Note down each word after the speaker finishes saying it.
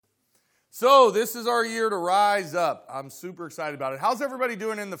So this is our year to rise up. I'm super excited about it. How's everybody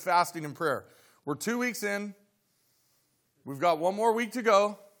doing in the fasting and prayer? We're 2 weeks in. We've got one more week to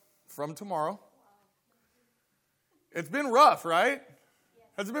go from tomorrow. It's been rough, right?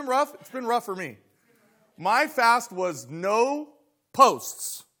 Has it been rough? It's been rough for me. My fast was no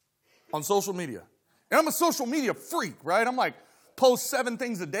posts on social media. And I'm a social media freak, right? I'm like, post 7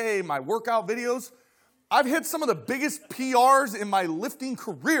 things a day, my workout videos. I've hit some of the biggest PRs in my lifting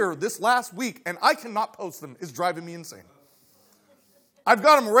career this last week, and I cannot post them. It's driving me insane. I've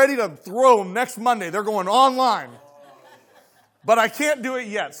got them ready to throw them next Monday. They're going online. But I can't do it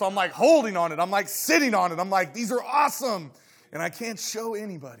yet, so I'm like holding on it. I'm like sitting on it. I'm like, these are awesome. And I can't show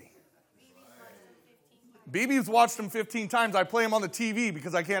anybody. BB's watched them 15 times. I play them on the TV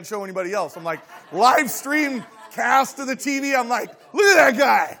because I can't show anybody else. I'm like, live stream cast to the TV. I'm like, look at that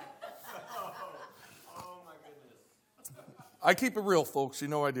guy. I keep it real, folks. You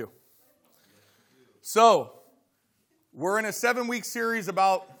know I do. So, we're in a 7-week series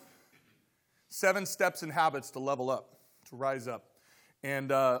about 7 steps and habits to level up, to rise up.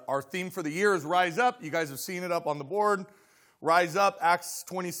 And our theme for the year is Rise Up. You guys have seen it up on the board. Rise up, Acts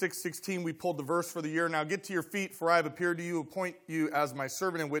 26:16. We pulled the verse for the year. Now get to your feet, for I have appeared to you, appoint you as my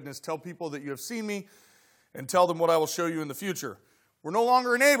servant and witness. Tell people that you have seen me, and tell them what I will show you in the future. We're no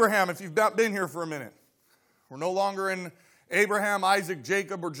longer in Abraham, if you've not been here for a minute. We're no longer in Abraham, Isaac,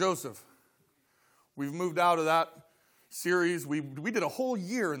 Jacob, or Joseph. We've moved out of that series. We did a whole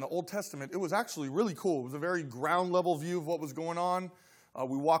year in the Old Testament. It was actually really cool. It was a very ground level view of what was going on.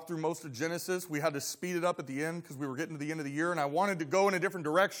 We walked through most of Genesis. We had to speed it up at the end because we were getting to the end of the year, and I wanted to go in a different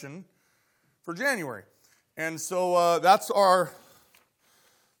direction for January. And so that's our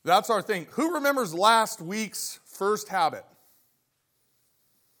thing. Who remembers last week's first habit?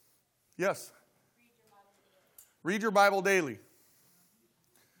 Yes. Read your Bible daily.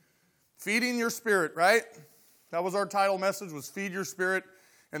 Feeding your spirit, right? That was our title message, was Feed Your Spirit.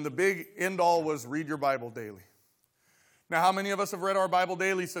 And the big end all was read your Bible daily. Now, how many of us have read our Bible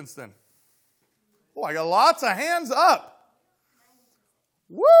daily since then? Oh, I got lots of hands up.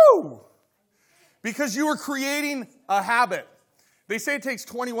 Woo! Because you were creating a habit. They say it takes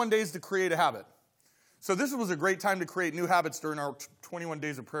 21 days to create a habit. So this was a great time to create new habits during our 21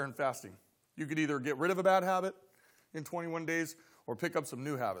 days of prayer and fasting. You could either get rid of a bad habit in 21 days or pick up some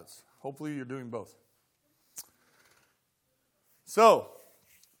new habits. Hopefully you're doing both. So,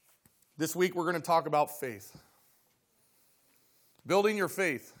 this week we're going to talk about faith. Building your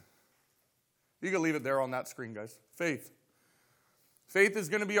faith. You can leave it there on that screen, guys. Faith. Faith is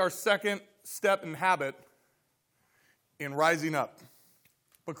going to be our second step and habit in rising up.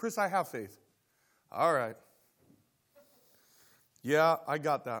 But Chris, I have faith. All right. Yeah, I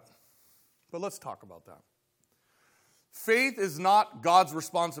got that. But let's talk about that. Faith is not God's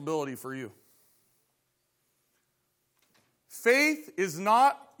responsibility for you. Faith is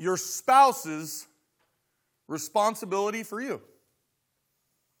not your spouse's responsibility for you.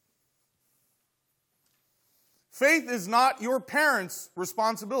 Faith is not your parents'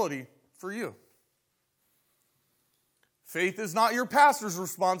 responsibility for you. Faith is not your pastor's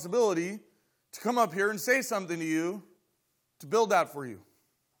responsibility to come up here and say something to you to build that for you.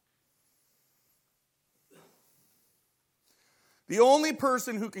 The only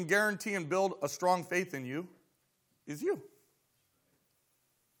person who can guarantee and build a strong faith in you is you.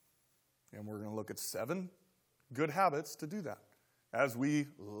 And we're going to look at 7 good habits to do that as we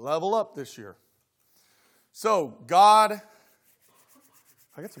level up this year. So, God,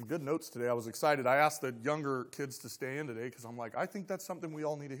 I got some good notes today. I was excited. I asked the younger kids to stay in today because I'm like, I think that's something we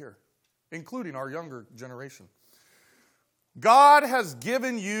all need to hear, including our younger generation. God has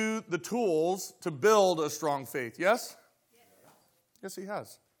given you the tools to build a strong faith, yes? Yes, He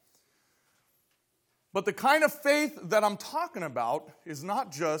has. But the kind of faith that I'm talking about is not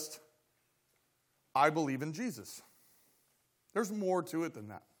just, I believe in Jesus. There's more to it than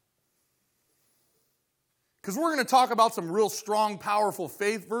that. Because we're going to talk about some real strong, powerful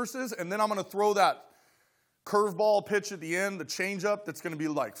faith verses, and then I'm going to throw that curveball pitch at the end, the change up, that's going to be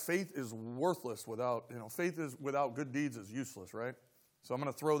like, faith is worthless without, faith is without good deeds is useless, right? So I'm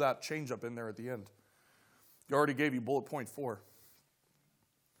going to throw that change up in there at the end. I already gave you bullet point 4.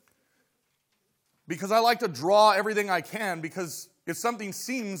 Because I like to draw everything I can, because if something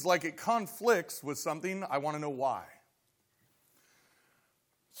seems like it conflicts with something, I want to know why.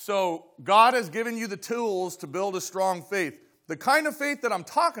 So, God has given you the tools to build a strong faith. The kind of faith that I'm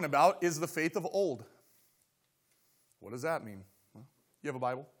talking about is the faith of old. What does that mean? Well, you have a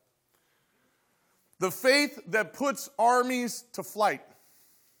Bible? The faith that puts armies to flight.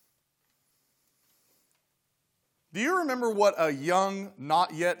 Do you remember what a young,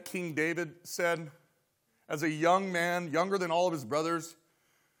 not yet King David said as a young man, younger than all of his brothers,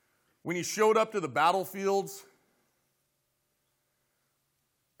 when he showed up to the battlefields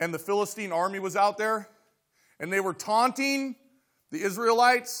and the Philistine army was out there and they were taunting the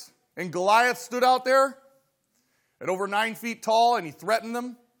Israelites and Goliath stood out there at over 9 feet tall and he threatened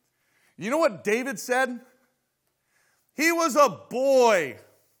them? You know what David said? He was a boy.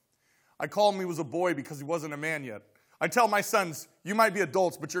 I call him he was a boy because he wasn't a man yet. I tell my sons, you might be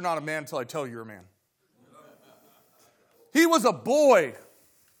adults, but you're not a man until I tell you you're a man. He was a boy.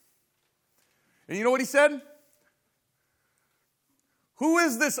 And you know what he said? Who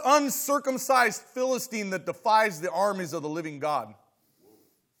is this uncircumcised Philistine that defies the armies of the living God?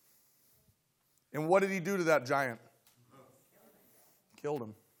 And what did he do to that giant? Killed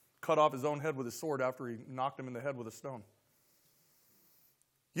him. Cut off his own head with his sword after he knocked him in the head with a stone.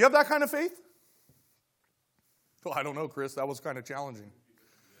 You have that kind of faith? Well, I don't know, Chris. That was kind of challenging.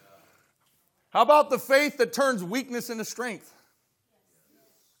 How about the faith that turns weakness into strength?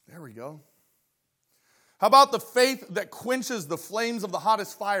 There we go. How about the faith that quenches the flames of the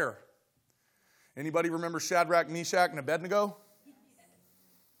hottest fire? Anybody remember Shadrach, Meshach, and Abednego?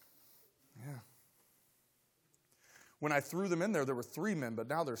 Yeah. When I threw them in there were 3 men, but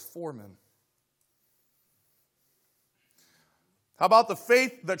now there's 4 men. How about the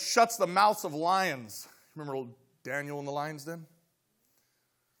faith that shuts the mouths of lions? Remember old Daniel in the lion's den?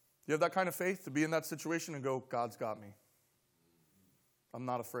 You have that kind of faith to be in that situation and go, God's got me. I'm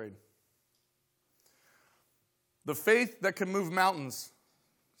not afraid. The faith that can move mountains.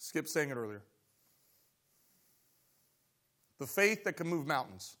 Skip saying it earlier. The faith that can move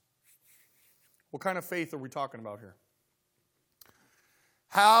mountains. What kind of faith are we talking about here?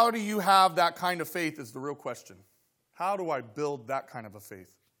 How do you have that kind of faith is the real question. How do I build that kind of a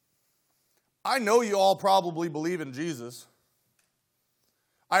faith? I know you all probably believe in Jesus.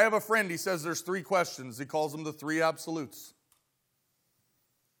 I have a friend, he says there's 3 questions. He calls them the 3 absolutes.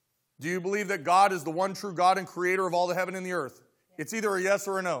 Do you believe that God is the one true God and creator of all the heaven and the earth? It's either a yes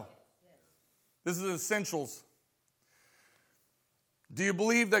or a no. This is essentials. Do you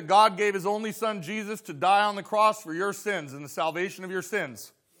believe that God gave his only son Jesus to die on the cross for your sins and the salvation of your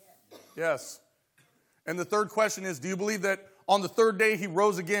sins? Yes. And the third question is, do you believe that on the 3rd day he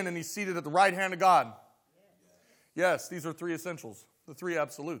rose again and he's seated at the right hand of God? Yes, these are 3 essentials, the 3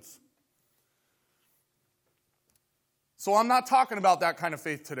 absolutes. So I'm not talking about that kind of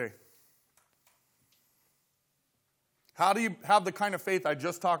faith today. How do you have the kind of faith I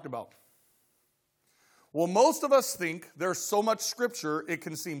just talked about? Well, most of us think there's so much scripture it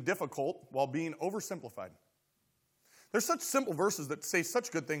can seem difficult while being oversimplified. There's such simple verses that say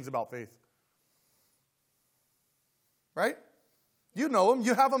such good things about faith. Right? You know them.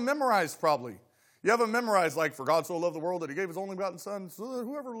 You have them memorized probably. You have them memorized like, for God so loved the world that he gave his only begotten son, so that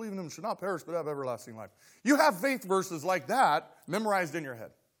whoever believes in him should not perish but have everlasting life. You have faith verses like that memorized in your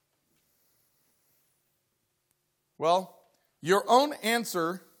head. Well, your own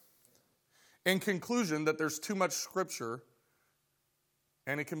answer and conclusion that there's too much scripture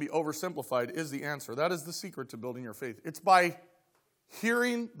and it can be oversimplified is the answer. That is the secret to building your faith. It's by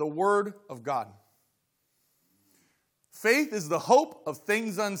hearing the word of God. Faith is the hope of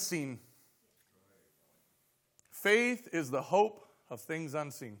things unseen. Faith is the hope of things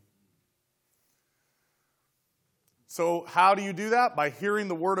unseen. So how do you do that? By hearing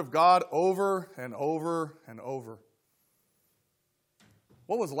the word of God over and over and over.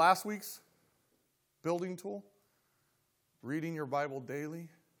 What was last week's building tool? Reading your Bible daily.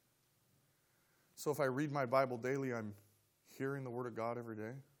 So if I read my Bible daily, I'm hearing the word of God every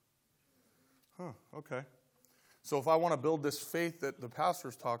day? Okay. So if I want to build this faith that the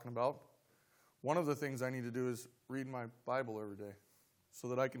pastor's talking about, one of the things I need to do is read my Bible every day so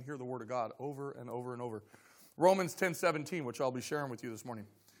that I can hear the word of God over and over and over. Romans 10:17, which I'll be sharing with you this morning.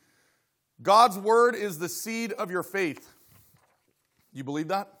 God's word is the seed of your faith. You believe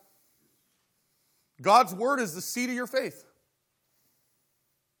that? God's word is the seed of your faith.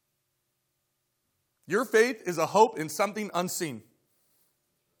 Your faith is a hope in something unseen.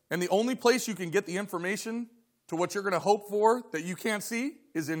 And the only place you can get the information to what you're going to hope for that you can't see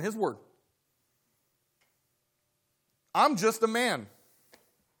is in his word. I'm just a man.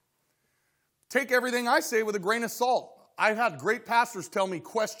 Take everything I say with a grain of salt. I've had great pastors tell me,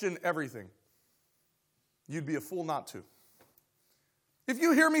 question everything. You'd be a fool not to. If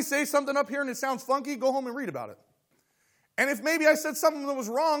you hear me say something up here and it sounds funky, go home and read about it. And if maybe I said something that was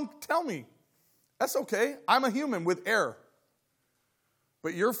wrong, tell me. That's okay. I'm a human with error.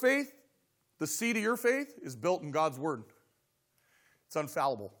 But your faith, the seed of your faith, is built in God's word. It's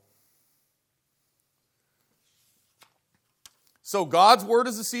infallible. So God's word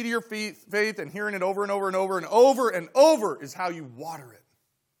is the seed of your faith, and hearing it over and over and over and over and over is how you water it.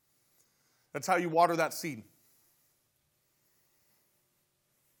 That's how you water that seed.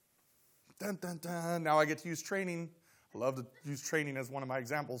 Dun, dun, dun. Now I get to use training. I love to use training as one of my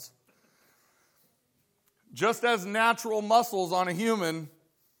examples. Just as natural muscles on a human,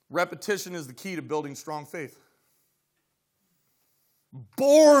 repetition is the key to building strong faith.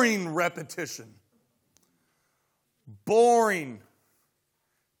 Boring repetition. Boring.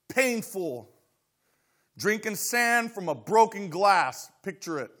 Painful. Drinking sand from a broken glass.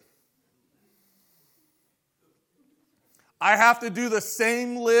 Picture it. I have to do the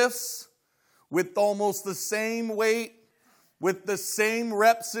same lifts with almost the same weight, with the same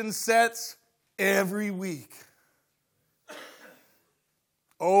reps and sets every week.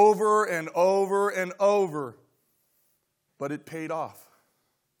 Over and over and over. But it paid off.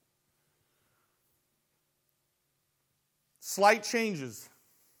 Slight changes.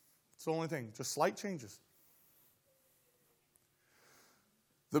 It's the only thing. Just slight changes.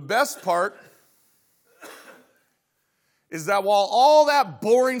 The best part is that while all that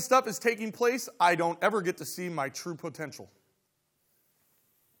boring stuff is taking place, I don't ever get to see my true potential.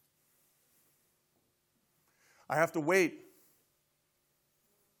 I have to wait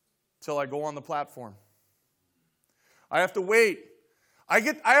till I go on the platform. I have to wait. I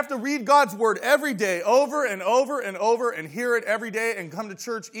have to read God's word every day, over and over and over, and hear it every day, and come to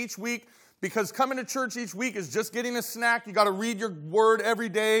church each week, because coming to church each week is just getting a snack. You got to read your word every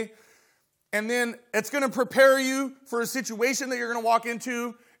day. And then it's going to prepare you for a situation that you're going to walk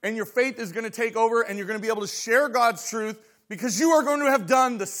into, and your faith is going to take over, and you're going to be able to share God's truth, because you are going to have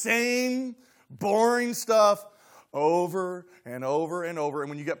done the same boring stuff over and over and over. And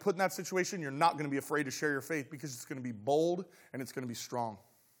when you get put in that situation, you're not going to be afraid to share your faith, because it's going to be bold and it's going to be strong.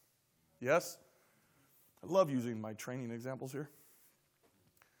 Yes? I love using my training examples here.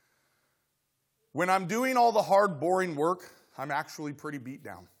 When I'm doing all the hard, boring work, I'm actually pretty beat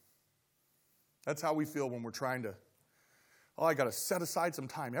down. That's how we feel when we're trying to, I got to set aside some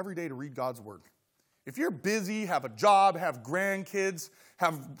time every day to read God's word. If you're busy, have a job, have grandkids,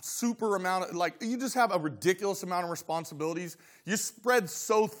 have super amount of, you just have a ridiculous amount of responsibilities, you're spread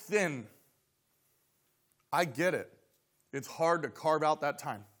so thin. I get it. It's hard to carve out that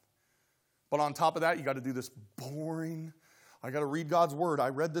time. But on top of that, you got to do this boring, I got to read God's word. I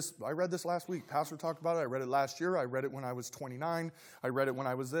read this last week. Pastor talked about it. I read it last year. I read it when I was 29. I read it when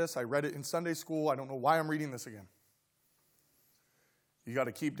I was this. I read it in Sunday school. I don't know why I'm reading this again. You got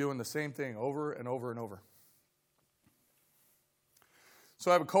to keep doing the same thing over and over and over. So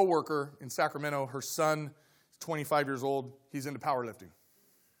I have a coworker in Sacramento. Her son is 25 years old. He's into powerlifting.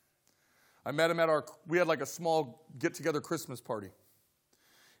 I met him we had a small get-together Christmas party.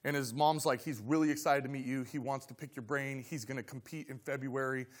 And his mom's like, he's really excited to meet you. He wants to pick your brain. He's going to compete in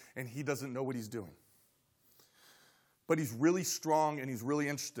February, and he doesn't know what he's doing. But he's really strong, and he's really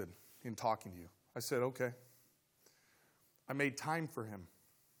interested in talking to you. I said, okay. I made time for him.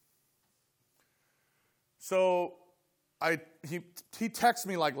 So he texted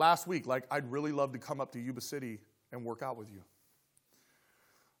me last week, I'd really love to come up to Yuba City and work out with you.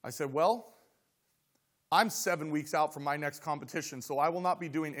 I said, well, I'm 7 weeks out from my next competition, so I will not be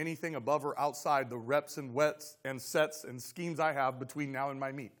doing anything above or outside the reps and wets and sets and schemes I have between now and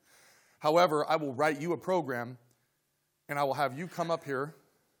my meet. However, I will write you a program, and I will have you come up here.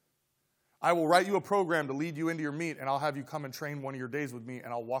 I will write you a program to lead you into your meet, and I'll have you come and train one of your days with me,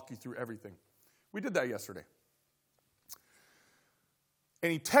 and I'll walk you through everything. We did that yesterday.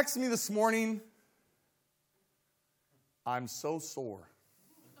 And he texted me this morning, I'm so sore.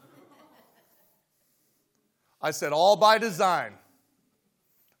 I said, all by design.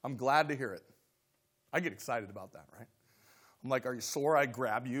 I'm glad to hear it. I get excited about that, right? I'm like, are you sore? I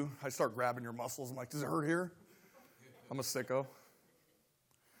grab you. I start grabbing your muscles. I'm like, does it hurt here? I'm a sicko.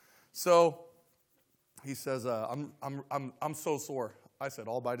 So he says, I'm so sore. I said,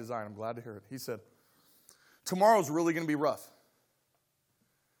 all by design. I'm glad to hear it. He said, tomorrow's really going to be rough.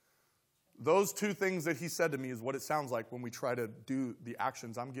 Those two things that he said to me is what it sounds like when we try to do the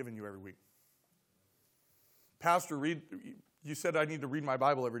actions I'm giving you every week. Pastor, you said I need to read my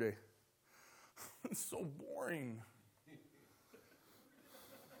Bible every day. It's so boring.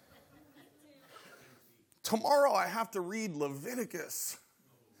 Tomorrow I have to read Leviticus.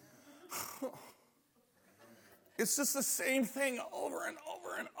 It's just the same thing over and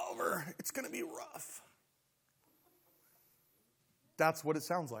over and over. It's going to be rough. That's what it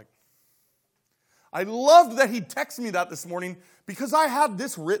sounds like. I loved that he texted me that this morning because I had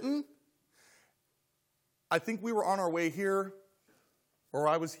this written. I think we were on our way here, or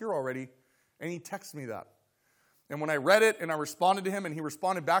I was here already, and he texted me that. And when I read it and I responded to him and he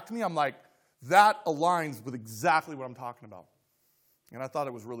responded back to me, I'm like, that aligns with exactly what I'm talking about. And I thought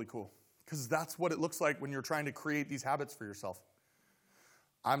it was really cool. Because that's what it looks like when you're trying to create these habits for yourself.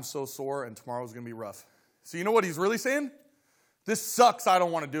 I'm so sore and tomorrow's going to be rough. So you know what he's really saying? This sucks, I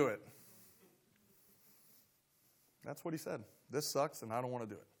don't want to do it. That's what he said. This sucks and I don't want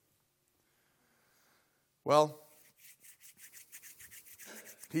to do it. Well,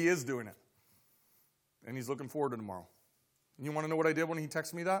 he is doing it. And he's looking forward to tomorrow. And you want to know what I did when he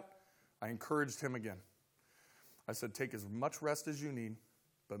texted me that? I encouraged him again. I said, take as much rest as you need,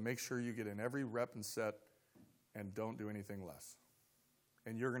 but make sure you get in every rep and set and don't do anything less.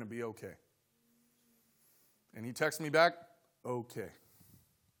 And you're going to be okay. And he texted me back, okay.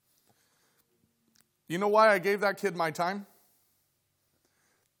 You know why I gave that kid my time?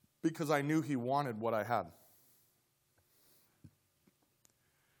 Because I knew he wanted what I had.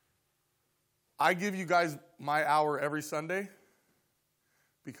 I give you guys my hour every Sunday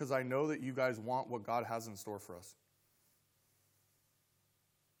because I know that you guys want what God has in store for us.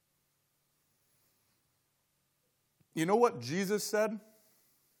 You know what Jesus said?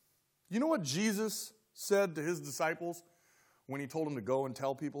 You know what Jesus said to his disciples when he told them to go and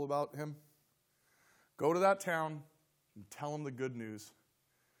tell people about him? Go to that town and tell them the good news.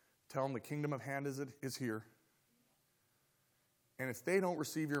 Tell them the kingdom of hand is here. And if they don't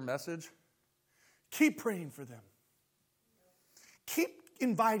receive your message, keep praying for them. Keep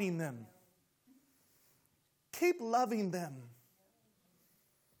inviting them. Keep loving them.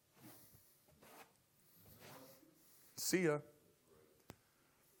 See ya.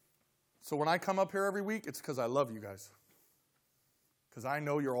 So when I come up here every week, it's because I love you guys. Because I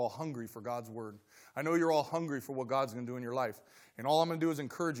know you're all hungry for God's word. I know you're all hungry for what God's going to do in your life. And all I'm going to do is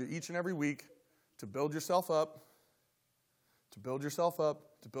encourage you each and every week to build yourself up, to build yourself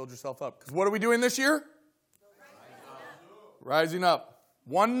up, to build yourself up. Because what are we doing this year? Rising up.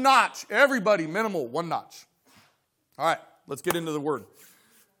 One notch. Everybody, minimal, one notch. All right, let's get into the word.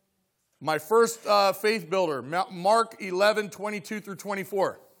 My first faith builder, Mark 11:22 through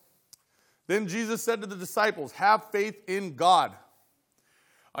 24. Then Jesus said to the disciples, have faith in God.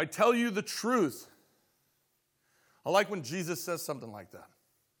 I tell you the truth. I like when Jesus says something like that.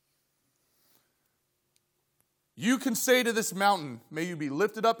 You can say to this mountain, may you be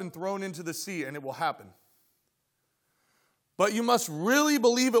lifted up and thrown into the sea, and it will happen. But you must really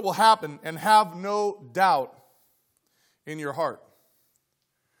believe it will happen and have no doubt in your heart.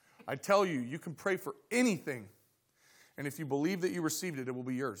 I tell you, you can pray for anything, and if you believe that you received it, it will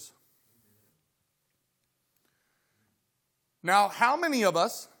be yours. Now, how many of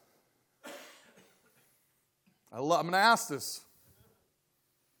us, I'm going to ask this.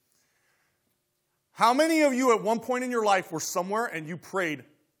 How many of you at one point in your life were somewhere and you prayed,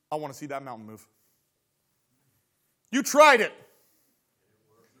 I want to see that mountain move? You tried it.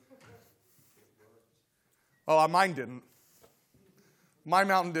 Oh, mine didn't. My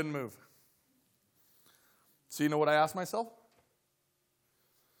mountain didn't move. So you know what I asked myself?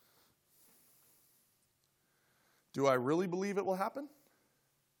 Do I really believe it will happen?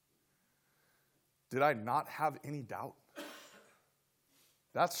 Did I not have any doubt?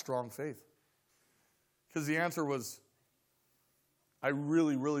 That's strong faith. Because the answer was, I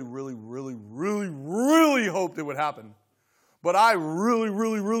really, really, really, really, really, really hoped it would happen. But I really,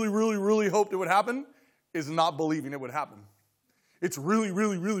 really, really, really, really hoped it would happen is not believing it would happen. It's really,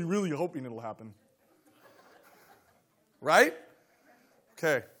 really, really, really hoping it'll happen. Right?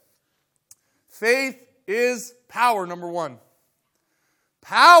 Okay. Faith is power, number one.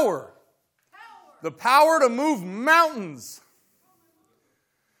 Power. The power to move mountains.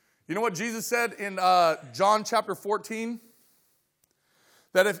 You know what Jesus said in John chapter 14?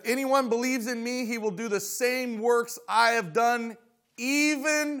 That if anyone believes in me, he will do the same works I have done,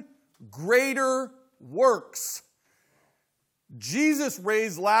 even greater works. Jesus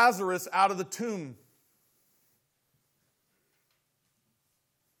raised Lazarus out of the tomb.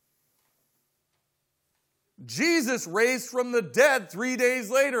 Jesus raised from the dead 3 days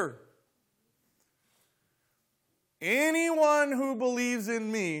later. Anyone who believes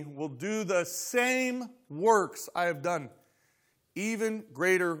in me will do the same works I have done, even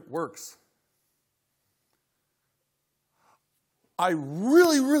greater works. I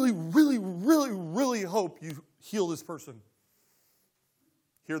really, really, really, really, really hope you heal this person.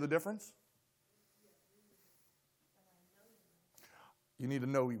 Hear the difference? You need to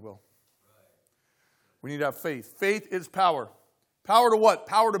know he will. We need to have faith. Faith is power. Power to what?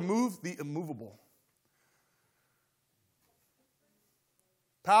 Power to move the immovable.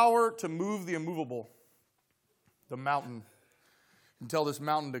 Power to move the immovable. The mountain. And tell this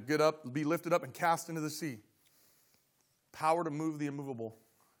mountain to get up, be lifted up, and cast into the sea. Power to move the immovable.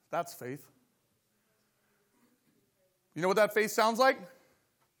 That's faith. You know what that faith sounds like?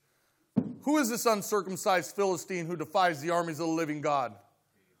 Who is this uncircumcised Philistine who defies the armies of the living God?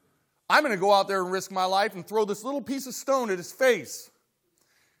 I'm going to go out there and risk my life and throw this little piece of stone at his face.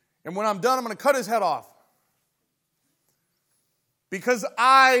 And when I'm done, I'm going to cut his head off. Because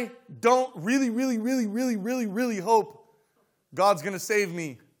I don't really hope God's going to save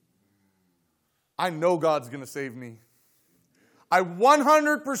me. I know God's going to save me. I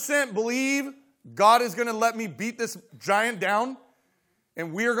 100% believe God is going to let me beat this giant down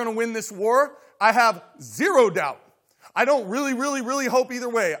and we are going to win this war. I have zero doubt. I don't really hope either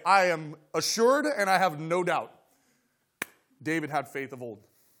way. I am assured and I have no doubt. David had faith of old.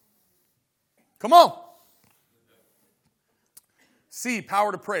 Come on. C,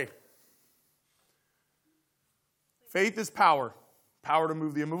 power to pray. Faith is power. Power to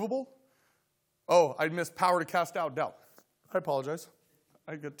move the immovable. Oh, I missed power to cast out doubt. I apologize.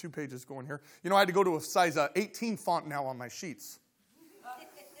 I got 2 pages going here. You know, I had to go to a size 18 font now on my sheets.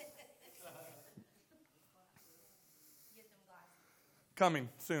 Coming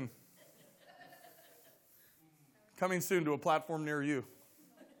soon. Coming soon to a platform near you.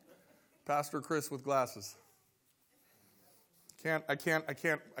 Pastor Chris with glasses. I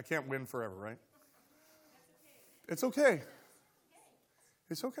can't win forever, right? It's okay.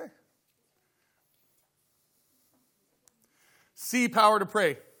 It's okay. C, power to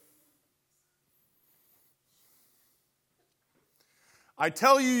pray. I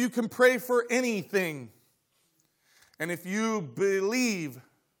tell you, you can pray for anything. And if you believe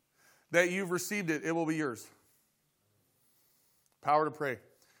that you've received it, it will be yours. Power to pray.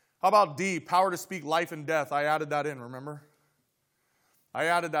 How about D, power to speak life and death? I added that in, remember? I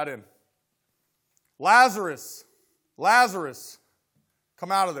added that in. Lazarus,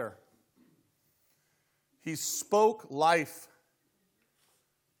 come out of there. He spoke life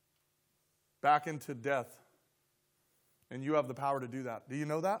back into death. And you have the power to do that. Do you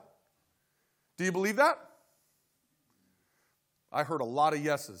know that? Do you believe that? I heard a lot of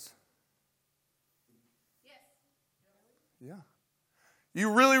yeses. Yes. Yeah.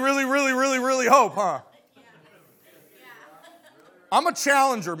 You really hope, huh? Yeah. I'm a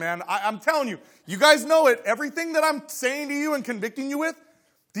challenger, man. I'm telling you. You guys know it. Everything that I'm saying to you and convicting you with,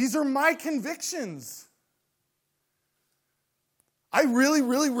 these are my convictions. I really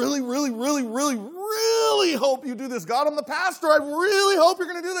hope you do this. God, I'm the pastor. I really hope you're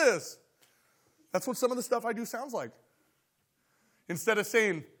going to do this. That's what some of the stuff I do sounds like. Instead of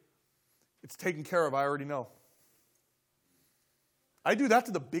saying, it's taken care of, I already know. I do that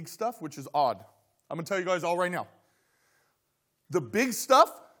to the big stuff, which is odd. I'm going to tell you guys all right now. The big stuff,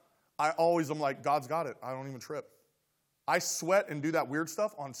 I always am like, God's got it. I don't even trip. I sweat and do that weird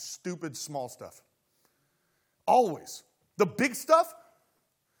stuff on stupid small stuff. Always. The big stuff,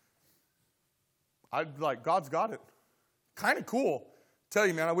 I'd like, God's got it. Kind of cool. Tell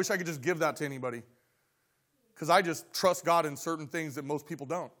you, man, I wish I could just give that to anybody. Because I just trust God in certain things that most people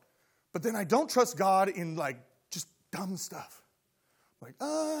don't. But then I don't trust God in like just dumb stuff. Like,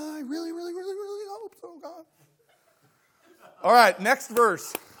 I really hope so, God. All right, next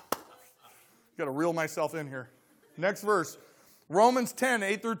verse. Got to reel myself in here. Next verse. Romans 10,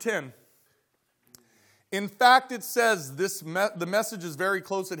 8 through 10. In fact, it says the message is very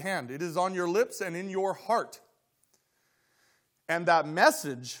close at hand. It is on your lips and in your heart. And that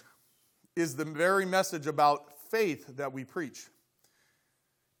message is the very message about faith that we preach.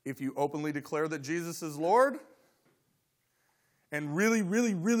 If you openly declare that Jesus is Lord and really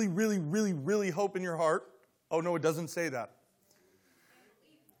hope in your heart. Oh, no, it doesn't say that.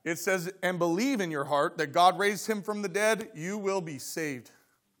 It says, and believe in your heart that God raised him from the dead, you will be saved.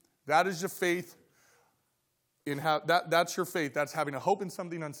 That is your faith. That's your faith. That's having a hope in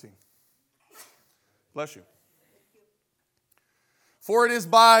something unseen. Bless you. For it is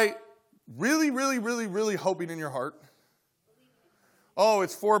by really hoping in your heart. Oh,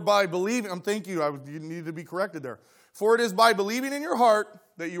 it's for by believing. Thank you. You need to be corrected there. For it is by believing in your heart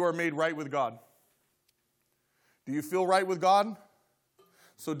that you are made right with God. Do you feel right with God?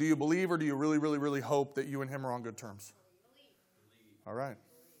 So do you believe or do you really hope that you and him are on good terms? All right.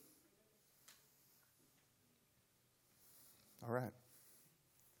 All right.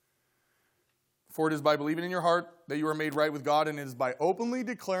 For it is by believing in your heart that you are made right with God, and it is by openly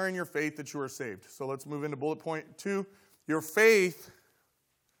declaring your faith that you are saved. So let's move into bullet point 2. Your faith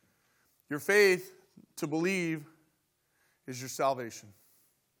to believe is your salvation.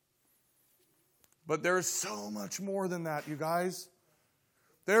 But there is so much more than that, you guys.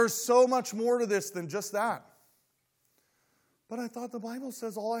 There's so much more to this than just that. But I thought the Bible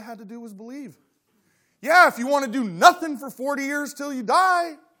says all I had to do was believe. Yeah, if you want to do nothing for 40 years till you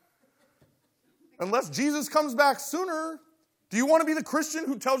die, unless Jesus comes back sooner. Do you want to be the Christian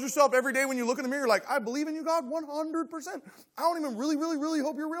who tells yourself every day when you look in the mirror, like, I believe in you, God, 100%. I don't even really, really, really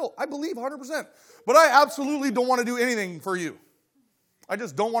hope you're real. I believe 100%. But I absolutely don't want to do anything for you. I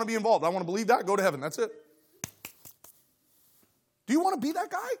just don't want to be involved. I want to believe that, go to heaven. That's it. Do you want to be that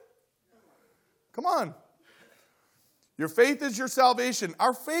guy? Come on. Your faith is your salvation.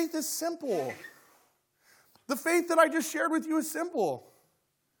 Our faith is simple. The faith that I just shared with you is simple.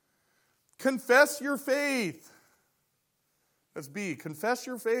 Confess your faith. That's B. Confess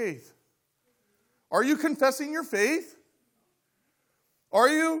your faith. Are you confessing your faith? Are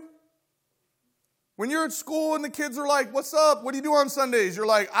you? When you're at school and the kids are like, what's up? What do you do on Sundays? You're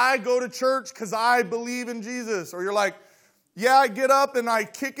like, I go to church because I believe in Jesus. Or you're like, yeah, I get up and I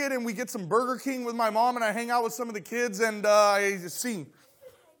kick it and we get some Burger King with my mom and I hang out with some of the kids and I sing.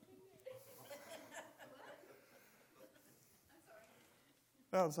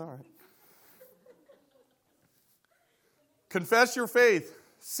 No, it's all right. Confess your faith.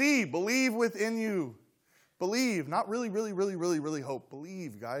 C, believe within you. Believe, not really, really, really, really, really hope.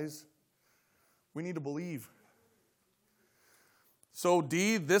 Believe, guys. We need to believe. So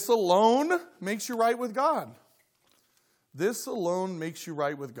D, this alone makes you right with God. This alone makes you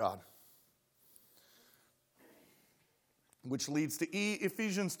right with God. Which leads to E,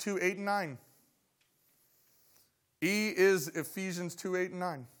 Ephesians 2, 8 and 9. E is Ephesians 2, 8 and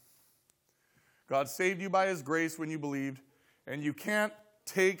 9. God saved you by His grace when you believed, and you can't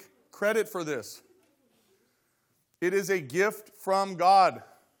take credit for this. It is a gift from God.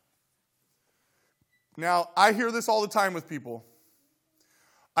 Now, I hear this all the time with people.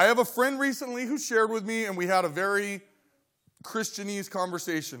 I have a friend recently who shared with me, and we had a very Christianese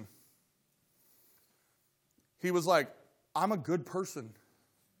conversation. He was like, I'm a good person.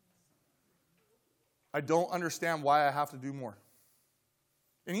 I don't understand why I have to do more.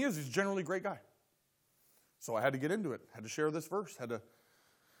 And he's a generally great guy. So I had to get into it. Had to share this verse.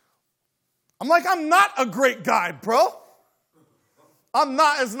 I'm like, I'm not a great guy, bro. I'm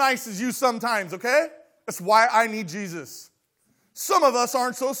not as nice as you sometimes, okay? That's why I need Jesus. Some of us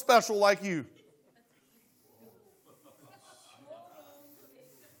aren't so special like you.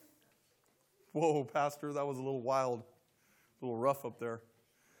 Whoa, Pastor, that was a little wild, a little rough up there.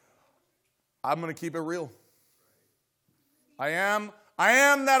 I'm going to keep it real. I am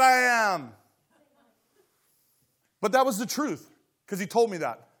that I am. But that was the truth, because he told me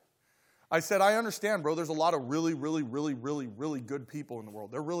that. I said, I understand, bro. There's a lot of really, really, really, really, really good people in the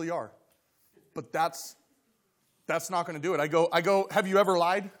world. There really are. But that's not going to do it. I go, have you ever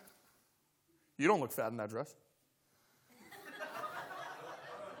lied? You don't look fat in that dress.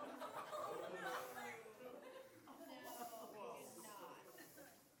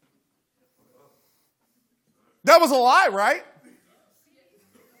 That was a lie, right?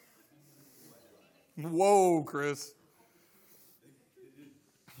 Whoa, Chris.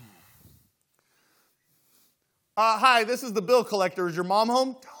 Hi, this is the bill collector. Is your mom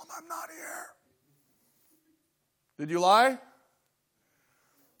home? Tell him I'm not here. Did you lie?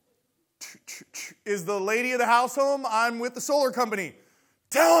 Is the lady of the house home? I'm with the solar company.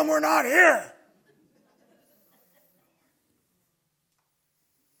 Tell him we're not here.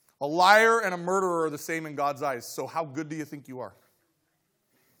 A liar and a murderer are the same in God's eyes. So how good do you think you are?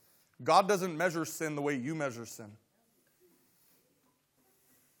 God doesn't measure sin the way you measure sin.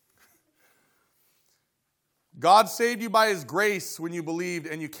 God saved you by His grace when you believed,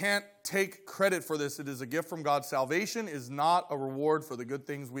 and you can't take credit for this. It is a gift from God. Salvation is not a reward for the good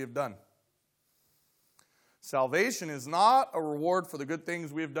things we have done. Salvation is not a reward for the good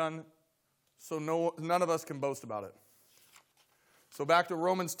things we have done, so none of us can boast about it. So back to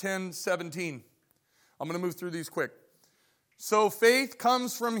Romans 10:17. I'm going to move through these quick. So faith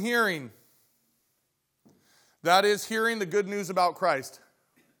comes from hearing. That is, hearing the good news about Christ.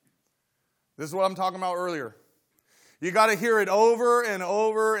 This is what I'm talking about earlier. You got to hear it over and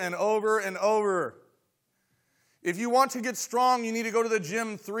over and over and over. If you want to get strong, you need to go to the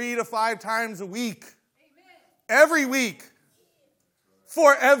gym 3 to 5 times a week. Amen. Every week.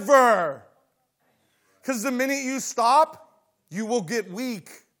 Forever. Because the minute you stop, you will get weak.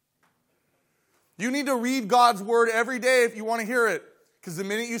 You need to read God's word every day if you want to hear it. Because the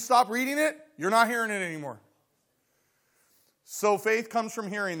minute you stop reading it, you're not hearing it anymore. So faith comes from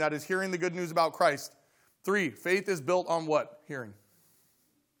hearing. That is, hearing the good news about Christ. 3, faith is built on what? Hearing.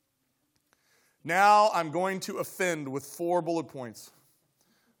 Now I'm going to offend with 4 bullet points.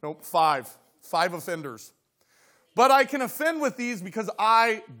 Nope, 5. 5 offenders. But I can offend with these because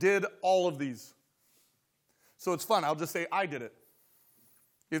I did all of these. So it's fun. I'll just say I did it.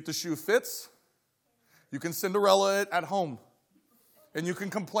 If the shoe fits, You can Cinderella it at home. And you can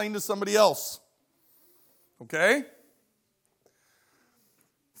complain to somebody else. Okay?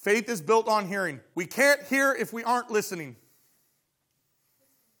 Faith is built on hearing. We can't hear if we aren't listening.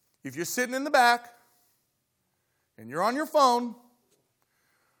 If you're sitting in the back and you're on your phone,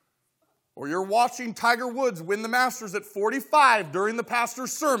 or you're watching Tiger Woods win the Masters at 45 during the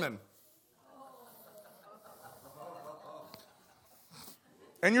pastor's sermon,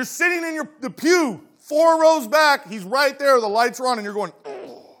 and you're sitting in the pew 4 rows back, he's right there, the lights are on, and you're going,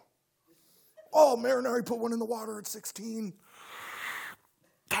 oh, Marinari put one in the water at 16.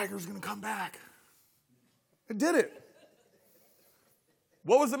 Tiger's going to come back. It did it.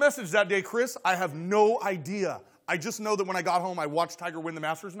 What was the message that day, Chris? I have no idea. I just know that when I got home, I watched Tiger win the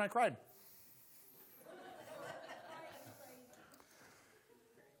Masters and I cried.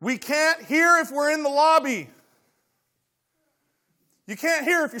 We can't hear if we're in the lobby. You can't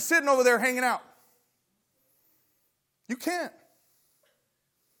hear if you're sitting over there hanging out. You can't.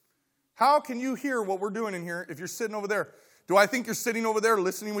 How can you hear what we're doing in here if you're sitting over there? Do I think you're sitting over there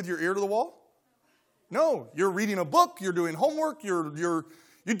listening with your ear to the wall? No, you're reading a book, you're doing homework, you're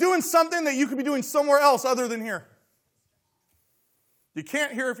doing something that you could be doing somewhere else other than here. You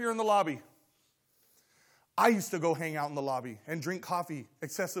can't hear if you're in the lobby. I used to go hang out in the lobby and drink coffee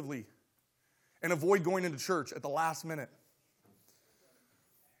excessively and avoid going into church at the last minute.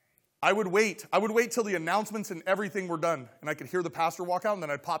 I would wait till the announcements and everything were done, and I could hear the pastor walk out, and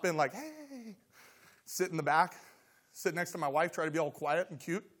then I'd pop in like, hey, sit in the back, sit next to my wife, try to be all quiet and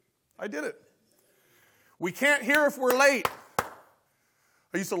cute. I did it. We can't hear if we're late.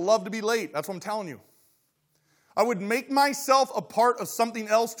 I used to love to be late. That's what I'm telling you. I would make myself a part of something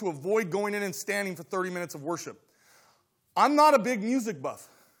else to avoid going in and standing for 30 minutes of worship. I'm not a big music buff.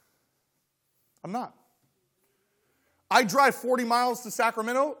 I'm not. I drive 40 miles to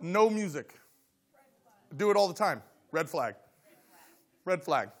Sacramento, no music. Do it all the time. Red flag. Red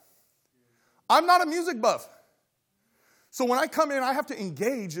flag. I'm not a music buff. So when I come in, I have to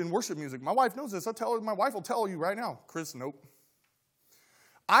engage in worship music. My wife knows this. My wife will tell you right now. Chris, nope.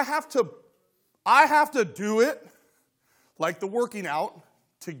 I have to do it like the working out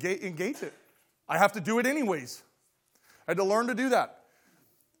to engage it. I have to do it anyways. I had to learn to do that.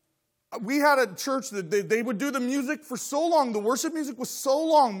 We had a church that they would do the music for so long. The worship music was so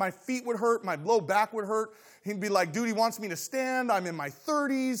long. My feet would hurt. My low back would hurt. He'd be like, dude, he wants me to stand. I'm in my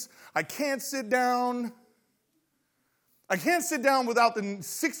 30s. I can't sit down. I can't sit down without the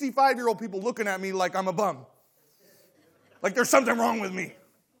 65-year-old people looking at me like I'm a bum. Like there's something wrong with me.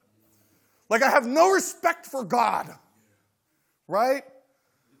 Like I have no respect for God. Right?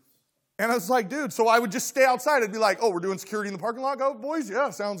 And I was like, dude, so I would just stay outside. I'd be like, oh, we're doing security in the parking lot? Oh, boys, yeah,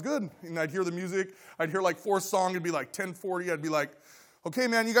 sounds good. And I'd hear the music. I'd hear like fourth song. It'd be like 10:40. I'd be like, okay,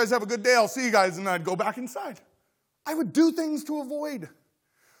 man, you guys have a good day. I'll see you guys. And I'd go back inside. I would do things to avoid.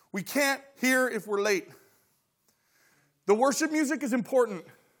 We can't hear if we're late. The worship music is important.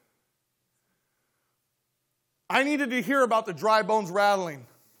 I needed to hear about the dry bones rattling.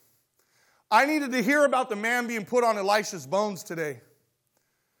 I needed to hear about the man being put on Elisha's bones today.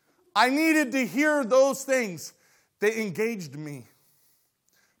 I needed to hear those things. They engaged me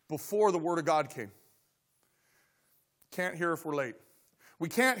before the Word of God came. Can't hear if we're late. We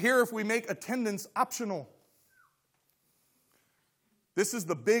can't hear if we make attendance optional. This is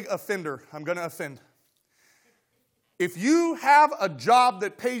the big offender. I'm going to offend. If you have a job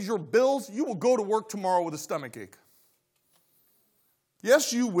that pays your bills, you will go to work tomorrow with a stomachache.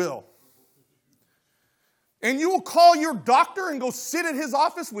 Yes, you will. And you will call your doctor and go sit at his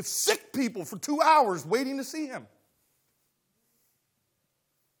office with sick people for 2 hours waiting to see him.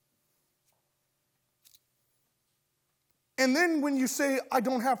 And then when you say, I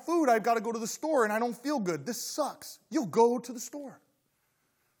don't have food, I've got to go to the store and I don't feel good, this sucks. You'll go to the store.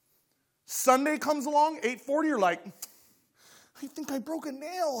 Sunday comes along, 8:40, you're like, I think I broke a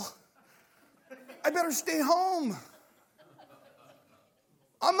nail. I better stay home.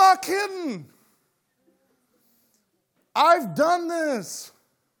 I'm not kidding. I've done this.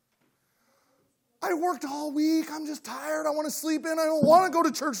 I worked all week. I'm just tired. I want to sleep in. I don't want to go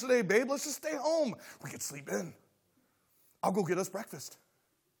to church today, babe. Let's just stay home. We can sleep in. I'll go get us breakfast.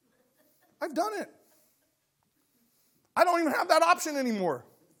 I've done it. I don't even have that option anymore.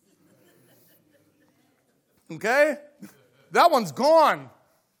 Okay? That one's gone.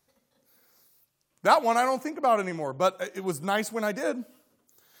 That one I don't think about anymore, but it was nice when I did.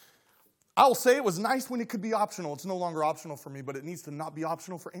 I'll say it was nice when it could be optional. It's no longer optional for me, but it needs to not be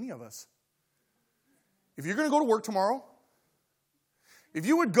optional for any of us. If you're going to go to work tomorrow, if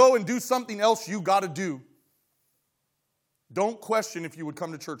you would go and do something else you got to do, don't question if you would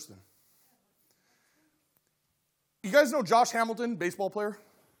come to church then. You guys know Josh Hamilton, baseball player?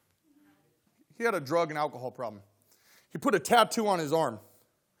 He had a drug and alcohol problem. He put a tattoo on his arm.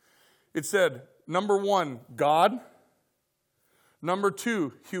 It said, number 1, God. Number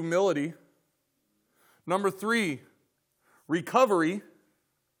 2, humility. Number 3, recovery.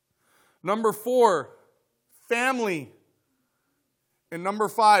 Number 4, family. And number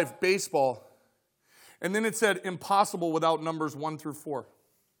 5, baseball. And then it said, impossible without numbers 1 through 4.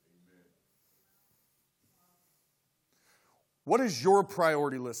 What does your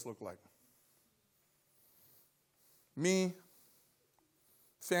priority list look like? Me,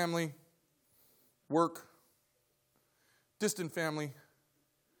 family, work, distant family,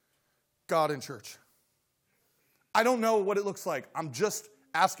 God and church. I don't know what it looks like. I'm just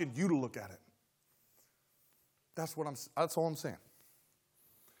asking you to look at it. That's all I'm saying.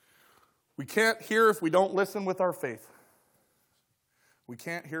 We can't hear if we don't listen with our faith. We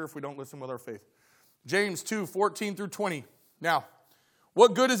can't hear if we don't listen with our faith. James 2:14 through 20. Now,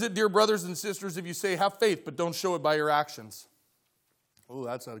 what good is it, dear brothers and sisters, if you say have faith but don't show it by your actions? Oh,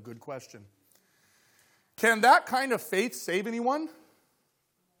 that's a good question. Can that kind of faith save anyone?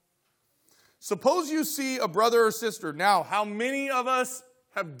 Suppose you see a brother or sister. Now, how many of us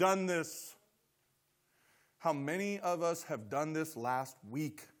have done this? How many of us have done this last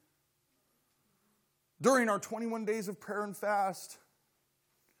week? During our 21 days of prayer and fast.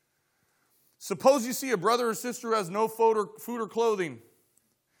 Suppose you see a brother or sister who has no food or clothing.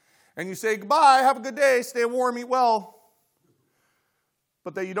 And you say, goodbye, have a good day, stay warm, eat well.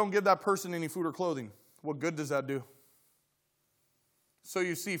 But that you don't give that person any food or clothing. What good does that do? So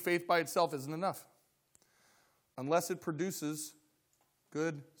you see, faith by itself isn't enough. Unless it produces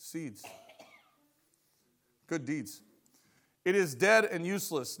good seeds. Good deeds. It is dead and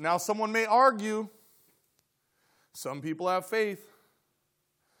useless. Now someone may argue, some people have faith.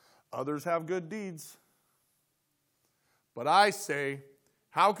 Others have good deeds. But I say,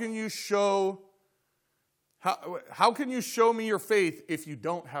 how can you show me your faith if you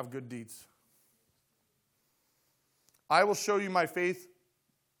don't have good deeds? I will show you my faith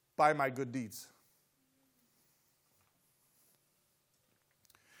by my good deeds.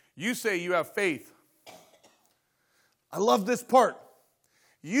 You say you have faith. I love this part.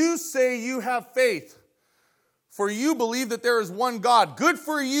 You say you have faith. For you believe that there is one God. Good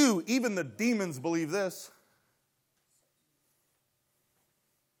for you. Even the demons believe this.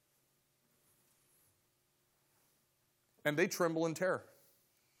 And they tremble in terror.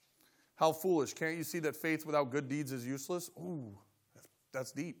 How foolish. Can't you see that faith without good deeds is useless? Ooh,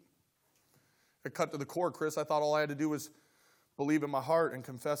 that's deep. It cut to the core, Chris. I thought all I had to do was believe in my heart and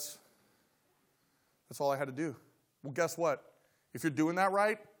confess. That's all I had to do. Well, guess what? If you're doing that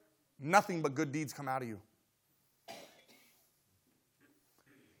right, nothing but good deeds come out of you.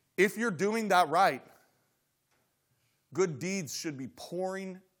 If you're doing that right, good deeds should be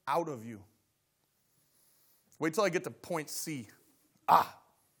pouring out of you. Wait till I get to point C. That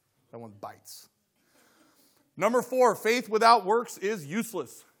one bites. Number 4, faith without works is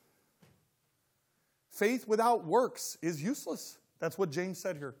useless. Faith without works is useless. That's what James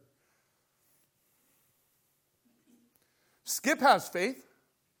said here. Skip has faith.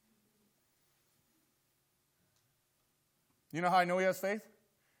 You know how I know he has faith?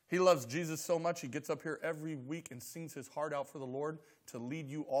 He loves Jesus so much, he gets up here every week and sings his heart out for the Lord to lead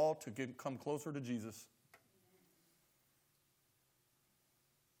you all to come closer to Jesus.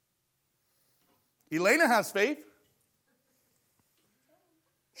 Elena has faith.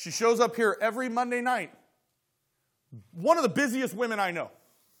 She shows up here every Monday night. One of the busiest women I know.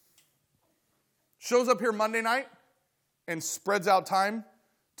 Shows up here Monday night and spreads out time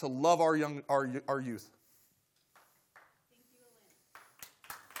to love our youth.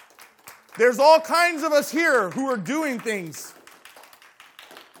 There's all kinds of us here who are doing things.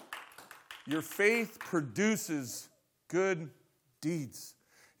 Your faith produces good deeds.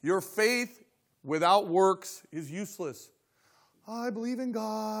 Your faith without works is useless. I believe in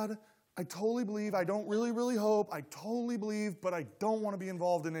God. I totally believe. I don't really hope. I totally believe, but I don't want to be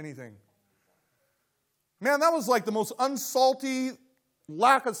involved in anything. Man, that was like the most unsalty,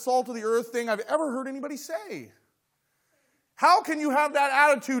 lack of salt of the earth thing I've ever heard anybody say. How can you have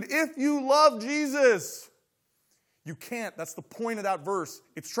that attitude if you love Jesus? You can't. That's the point of that verse.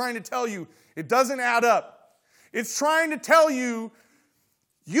 It's trying to tell you it doesn't add up. It's trying to tell you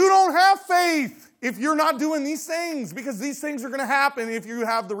you don't have faith if you're not doing these things, because these things are going to happen if you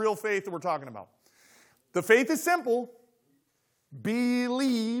have the real faith that we're talking about. The faith is simple.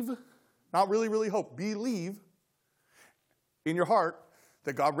 Believe, not really hope. Believe in your heart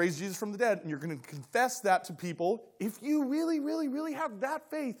that God raised Jesus from the dead, and you're going to confess that to people. If you really have that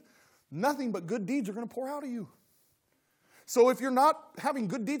faith, nothing but good deeds are going to pour out of you. So if you're not having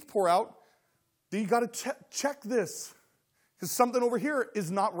good deeds pour out, then you got to check this. Because something over here is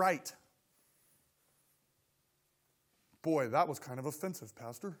not right. Boy, that was kind of offensive,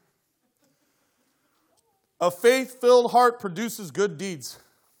 Pastor. A faith-filled heart produces good deeds.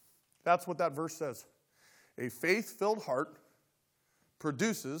 That's what that verse says. A faith-filled heart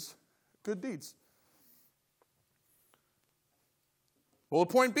produces good deeds. Well,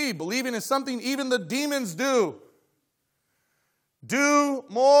 point B, believing is something even the demons do. Do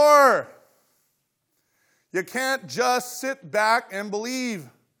more. You can't just sit back and believe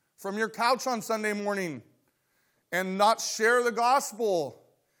from your couch on Sunday morning and not share the gospel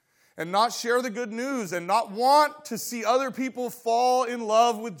and not share the good news and not want to see other people fall in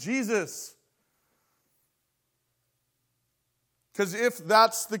love with Jesus. Because if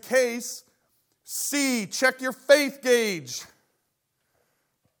that's the case, check your faith gauge.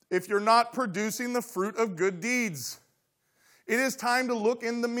 If you're not producing the fruit of good deeds, it is time to look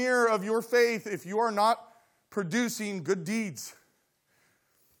in the mirror of your faith if you are not producing good deeds.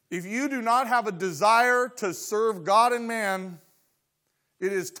 If you do not have a desire to serve God and man,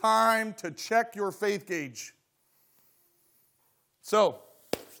 it is time to check your faith gauge. So,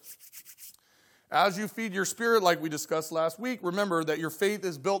 as you feed your spirit, like we discussed last week, remember that your faith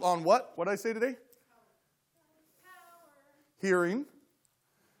is built on what? What did I say today? Power. Hearing.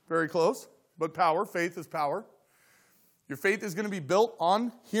 Very close. But power. Faith is power. Your faith is going to be built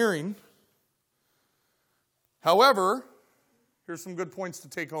on hearing. However, here's some good points to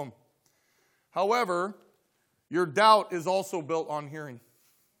take home. However, your doubt is also built on hearing.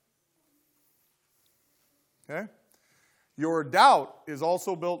 Okay? Your doubt is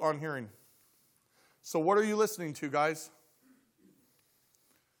also built on hearing. So what are you listening to, guys?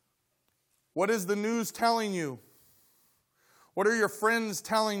 What is the news telling you? What are your friends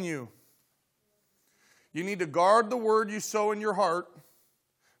telling you? You need to guard the word you sow in your heart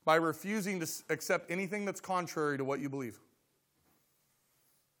by refusing to accept anything that's contrary to what you believe.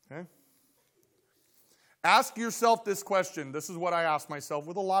 Okay? Ask yourself this question. This is what I ask myself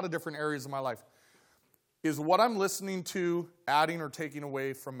with a lot of different areas of my life. Is what I'm listening to adding or taking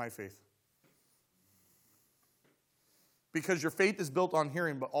away from my faith? Because your faith is built on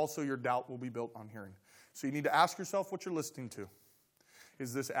hearing, but also your doubt will be built on hearing. So you need to ask yourself what you're listening to.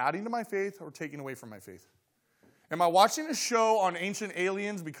 Is this adding to my faith or taking away from my faith? Am I watching a show on ancient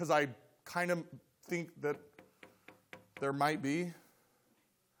aliens because I kind of think that there might be?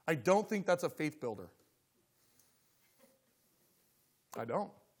 I don't think that's a faith builder. I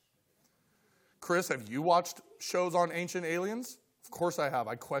don't. Chris, have you watched shows on ancient aliens? Of course I have.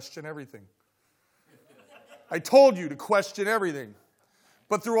 I question everything. I told you to question everything.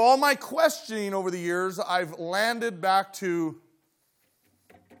 But through all my questioning over the years, I've landed back to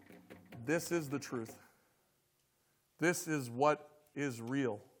this is the truth. This is what is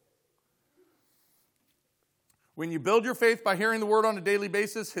real. When you build your faith by hearing the word on a daily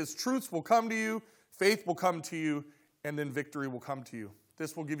basis, his truths will come to you, faith will come to you, and then victory will come to you.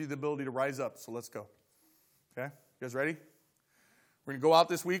 This will give you the ability to rise up. So let's go. Okay? You guys ready? We're going to go out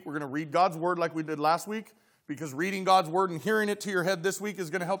this week. We're going to read God's word like we did last week, because reading God's word and hearing it to your head this week is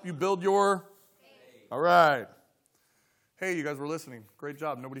going to help you build your faith. All right. Hey, you guys were listening. Great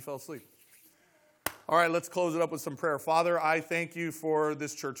job. Nobody fell asleep. All right, let's close it up with some prayer. Father, I thank you for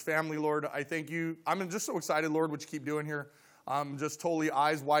this church family, Lord. I thank you. I'm just so excited, Lord, what you keep doing here. I'm just totally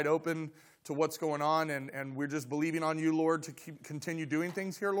eyes wide open to what's going on, and we're just believing on you, Lord, to continue doing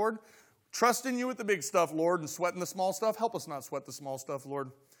things here, Lord. Trusting you with the big stuff, Lord, and sweating the small stuff. Help us not sweat the small stuff,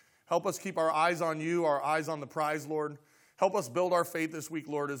 Lord. Help us keep our eyes on you, our eyes on the prize, Lord. Help us build our faith this week,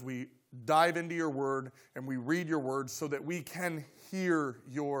 Lord, as we dive into your word and we read your word so that we can hear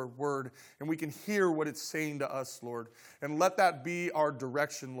your word and we can hear what it's saying to us, Lord. And let that be our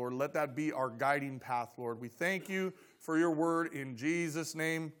direction, Lord. Let that be our guiding path, Lord. We thank you for your word in Jesus'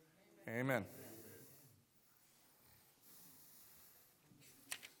 name. Amen.